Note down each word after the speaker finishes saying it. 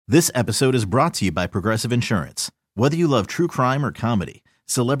This episode is brought to you by Progressive Insurance. Whether you love true crime or comedy,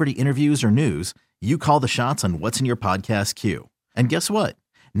 celebrity interviews or news, you call the shots on what's in your podcast queue. And guess what?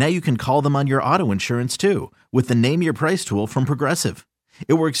 Now you can call them on your auto insurance too with the Name Your Price tool from Progressive.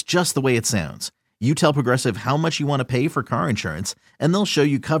 It works just the way it sounds. You tell Progressive how much you want to pay for car insurance, and they'll show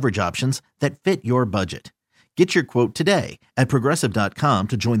you coverage options that fit your budget. Get your quote today at Progressive.com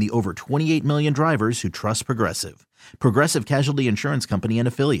to join the over 28 million drivers who trust Progressive. Progressive Casualty Insurance Company and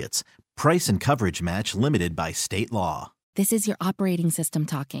Affiliates. Price and coverage match limited by state law. This is your operating system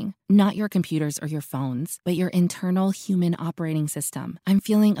talking, not your computers or your phones, but your internal human operating system. I'm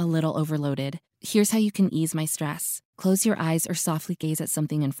feeling a little overloaded. Here's how you can ease my stress. Close your eyes or softly gaze at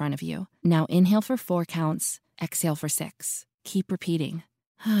something in front of you. Now inhale for 4 counts, exhale for 6. Keep repeating.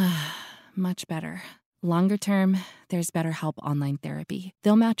 Much better. Longer term, there's BetterHelp Online Therapy.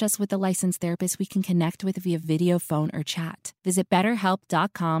 They'll match us with a licensed therapist we can connect with via video, phone, or chat. Visit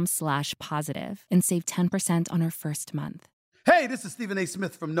BetterHelp.com/positive and save 10% on our first month. Hey, this is Stephen A.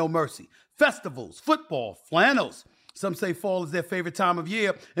 Smith from No Mercy. Festivals, football, flannels. Some say fall is their favorite time of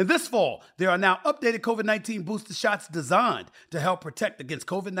year. And this fall, there are now updated COVID-19 booster shots designed to help protect against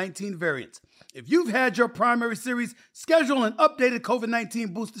COVID-19 variants. If you've had your primary series, schedule an updated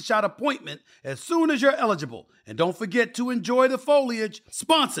COVID-19 booster shot appointment as soon as you're eligible. And don't forget to enjoy the foliage.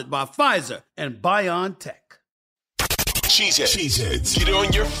 Sponsored by Pfizer and BioNTech. Cheeseheads. Get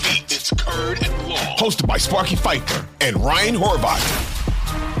on your feet. It's Curd and Long. Hosted by Sparky Fifer and Ryan Horvath.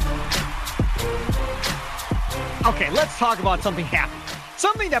 Okay, let's talk about something happy.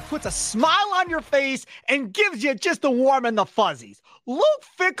 Something that puts a smile on your face and gives you just the warm and the fuzzies. Luke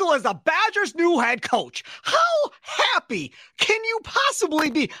Fickell is the Badgers' new head coach. How happy can you possibly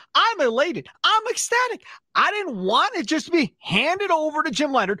be? I'm elated. I'm ecstatic. I didn't want it just to be handed over to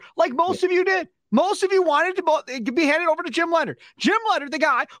Jim Leonhard like most of you did. Most of you wanted to be handed over to Jim Leonhard. Jim Leonhard, the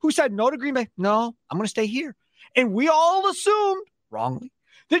guy who said no to Green Bay. No, I'm going to stay here. And we all assumed, wrongly,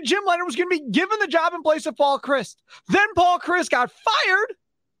 that Jim Leonhard was going to be given the job in place of Paul Chryst. Then Paul Chryst got fired,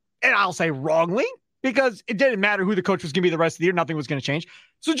 and I'll say wrongly, because it didn't matter who the coach was going to be the rest of the year. Nothing was going to change.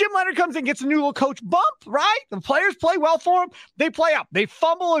 So Jim Leonhard comes in, gets a new little coach bump, right? The players play well for him. They play up. They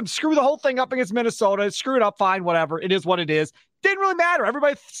fumble and screw the whole thing up against Minnesota. Screw it up, fine, whatever. It is what it is. Didn't really matter.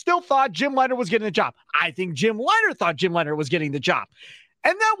 Everybody still thought Jim Leonhard was getting the job. I think Jim Leonhard thought Jim Leonhard was getting the job.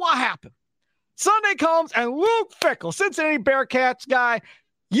 And then what happened? Sunday comes, and Luke Fickell, Cincinnati Bearcats guy,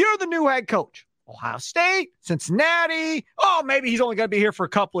 you're the new head coach. Ohio State, Cincinnati. Oh, maybe he's only going to be here for a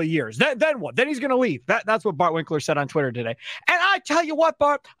couple of years. Then what? Then he's going to leave. That's what Bart Winkler said on Twitter today. And I tell you what,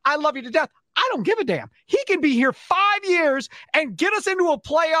 Bart, I love you to death. I don't give a damn. He can be here 5 years and get us into a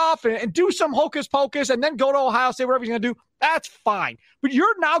playoff and do some hocus pocus and then go to Ohio State, whatever he's going to do. That's fine. But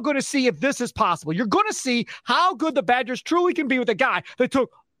you're now going to see if this is possible. You're going to see how good the Badgers truly can be with a guy that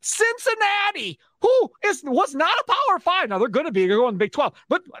took Cincinnati, who was not a Power 5. Now, they're going to be. They're going to Big 12.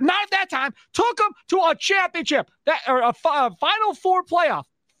 But not at that time. Took them to a championship, or a Final Four playoff.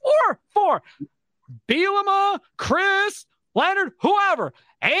 Four. Bielema, Chris, Leonhard, whoever.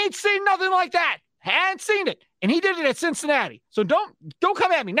 Ain't seen nothing like that. Hadn't seen it. And he did it at Cincinnati. So don't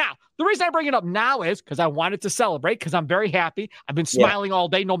come at me. Now, the reason I bring it up now is because I wanted to celebrate, because I'm very happy. I've been smiling all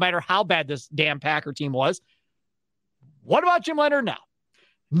day, no matter how bad this damn Packer team was. What about Jim Leonhard now?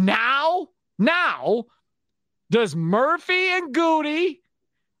 Now, does Murphy and Goody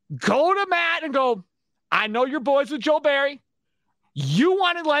go to Matt and go, I know you're boys with Joe Barry. You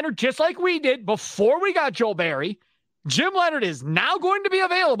wanted Leonhard just like we did before we got Joe Barry. Jim Leonhard is now going to be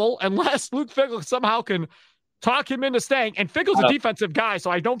available unless Luke Fickell somehow can talk him into staying. And Fickell's a defensive guy,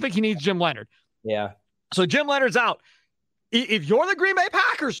 so I don't think he needs Jim Leonhard. Yeah. So Jim Leonhard's out. If you're the Green Bay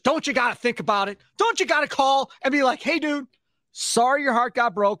Packers, don't you got to think about it? Don't you got to call and be like, hey, dude, sorry your heart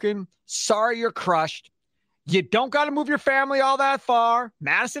got broken. Sorry you're crushed. You don't got to move your family all that far.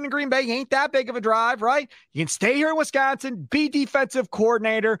 Madison and Green Bay ain't that big of a drive, right? You can stay here in Wisconsin, be defensive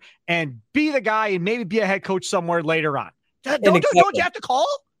coordinator, and be the guy and maybe be a head coach somewhere later on. Don't you have to call?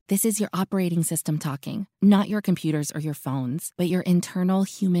 This is your operating system talking, not your computers or your phones, but your internal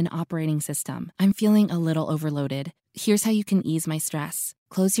human operating system. I'm feeling a little overloaded. Here's how you can ease my stress.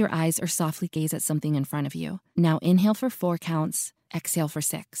 Close your eyes or softly gaze at something in front of you. Now inhale for 4 counts, exhale for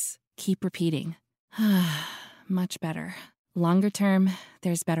 6. Keep repeating. Much better. Longer term,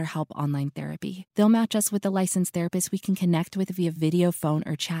 there's BetterHelp Online Therapy. They'll match us with a licensed therapist we can connect with via video, phone,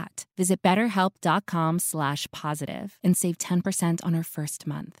 or chat. Visit BetterHelp.com/positive and save 10% on our first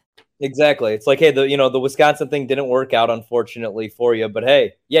month. Exactly. It's like, hey, the Wisconsin thing didn't work out, unfortunately, for you. But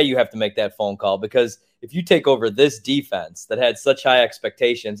hey, yeah, you have to make that phone call, because if you take over this defense that had such high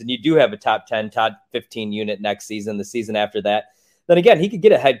expectations, and you do have a top 10, top 15 unit next season, the season after that, then again, he could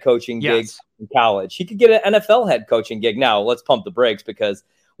get a head coaching gig in college. He could get an NFL head coaching gig. Now, let's pump the brakes because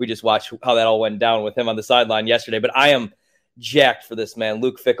we just watched how that all went down with him on the sideline yesterday. But I am jacked for this man,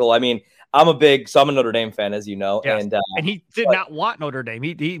 Luke Fickell. I mean, I'm a Notre Dame fan, as you know. Yes. And he did not want Notre Dame.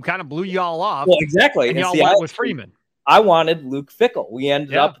 He kind of blew y'all off. Well, exactly. And y'all went with Freeman. I wanted Luke Fickell. They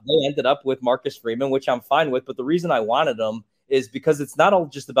ended up with Marcus Freeman, which I'm fine with. But the reason I wanted him is because it's not all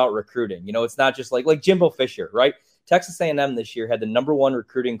just about recruiting. You know, it's not just like Jimbo Fisher, right? Texas A&M this year had the number 1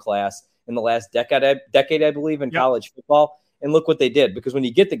 recruiting class in the last decade, I believe, in college football. And look what they did, because when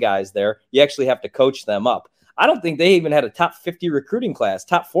you get the guys there, you actually have to coach them up. I don't think they even had a top 50 recruiting class.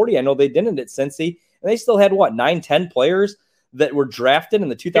 Top 40, I know they didn't at Cincy. And they still had, 9-10 players that were drafted in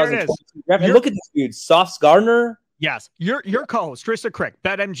the 2022 draft. And look at this dude, Sauce Gardner. Yes, your co-host, Trista Crick,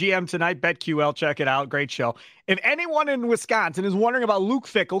 BetMGM tonight, BetQL, check it out, great show. If anyone in Wisconsin is wondering about Luke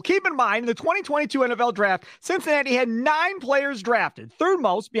Fickell, keep in mind, in the 2022 NFL Draft, Cincinnati had 9 players drafted, third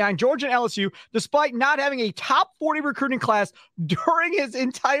most behind Georgia and LSU, despite not having a top 40 recruiting class during his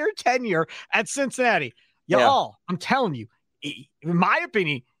entire tenure at Cincinnati. Y'all, I'm telling you, in my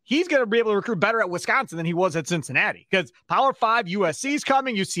opinion, he's going to be able to recruit better at Wisconsin than he was at Cincinnati, because Power 5, USC's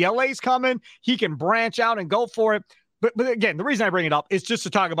coming, UCLA's coming. He can branch out and go for it. But again, the reason I bring it up is just to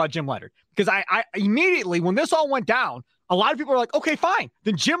talk about Jim Leonhard, because I immediately, when this all went down, a lot of people are like, okay, fine.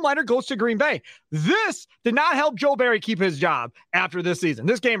 Then Jim Leonhard goes to Green Bay. This did not help Joe Barry keep his job after this season.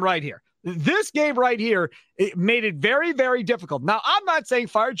 This game right here, it made it very, very difficult. Now, I'm not saying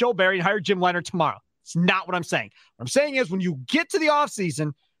fire Joe Barry and hire Jim Leonhard tomorrow. It's not what I'm saying. What I'm saying is, when you get to the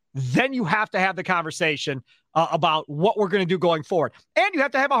offseason, then you have to have the conversation about what we're going to do going forward. And you have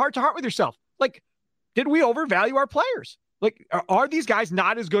to have a heart-to-heart with yourself. Like, did we overvalue our players? Like, are these guys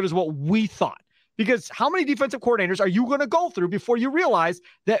not as good as what we thought? Because how many defensive coordinators are you going to go through before you realize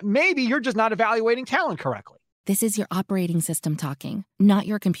that maybe you're just not evaluating talent correctly? This is your operating system talking, not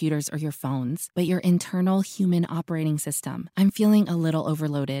your computers or your phones, but your internal human operating system. I'm feeling a little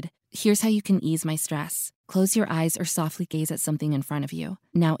overloaded. Here's how you can ease my stress. Close your eyes or softly gaze at something in front of you.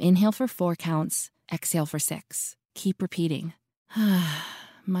 Now inhale for 4 counts, exhale for 6. Keep repeating.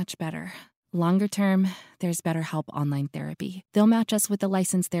 Much better. Longer term, there's BetterHelp Online Therapy. They'll match us with a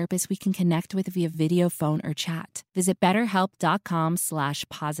licensed therapist we can connect with via video, phone, or chat. Visit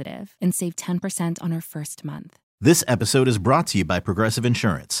BetterHelp.com/positive and save 10% on our first month. This episode is brought to you by Progressive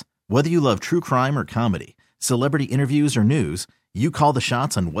Insurance. Whether you love true crime or comedy, celebrity interviews or news, you call the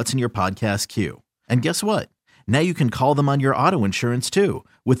shots on what's in your podcast queue. And guess what? Now you can call them on your auto insurance too,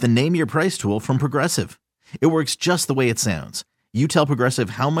 with the Name Your Price tool from Progressive. It works just the way it sounds. You tell Progressive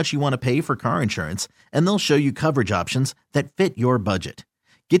how much you want to pay for car insurance, and they'll show you coverage options that fit your budget.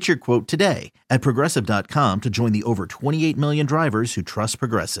 Get your quote today at Progressive.com to join the over 28 million drivers who trust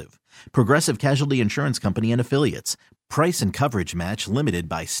Progressive. Progressive Casualty Insurance Company and Affiliates. Price and coverage match limited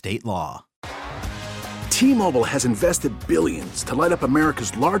by state law. T-Mobile has invested billions to light up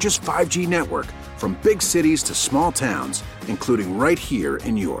America's largest 5G network, from big cities to small towns, including right here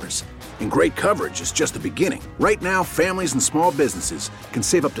in yours. And great coverage is just the beginning. Right now, families and small businesses can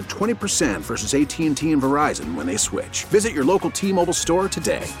save up to 20% versus AT&T and Verizon when they switch. Visit your local T-Mobile store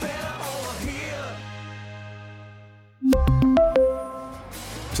today.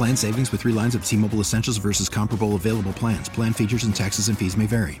 Plan savings with 3 lines of T-Mobile Essentials versus comparable available plans. Plan features and taxes and fees may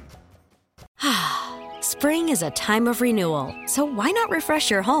vary. Spring is a time of renewal, so why not refresh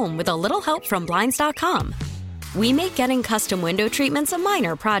your home with a little help from Blinds.com? We make getting custom window treatments a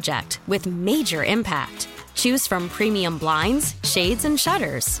minor project with major impact. Choose from premium blinds, shades, and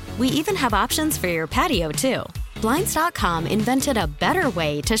shutters. We even have options for your patio, too. Blinds.com invented a better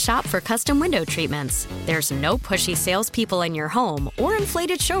way to shop for custom window treatments. There's no pushy salespeople in your home or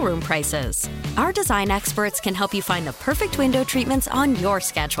inflated showroom prices. Our design experts can help you find the perfect window treatments on your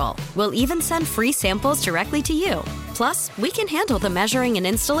schedule. We'll even send free samples directly to you. Plus, we can handle the measuring and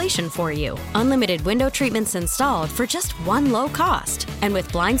installation for you. Unlimited window treatments installed for just one low cost. And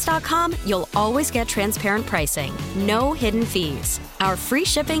with Blinds.com, you'll always get transparent pricing. No hidden fees. Our free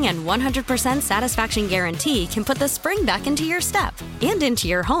shipping and 100% satisfaction guarantee can put the spring back into your step and into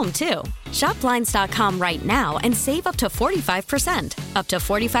your home, too. Shop Blinds.com right now and save up to 45%. Up to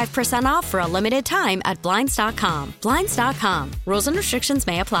 45% off for a limited time at Blinds.com. Blinds.com. Rules and restrictions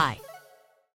may apply.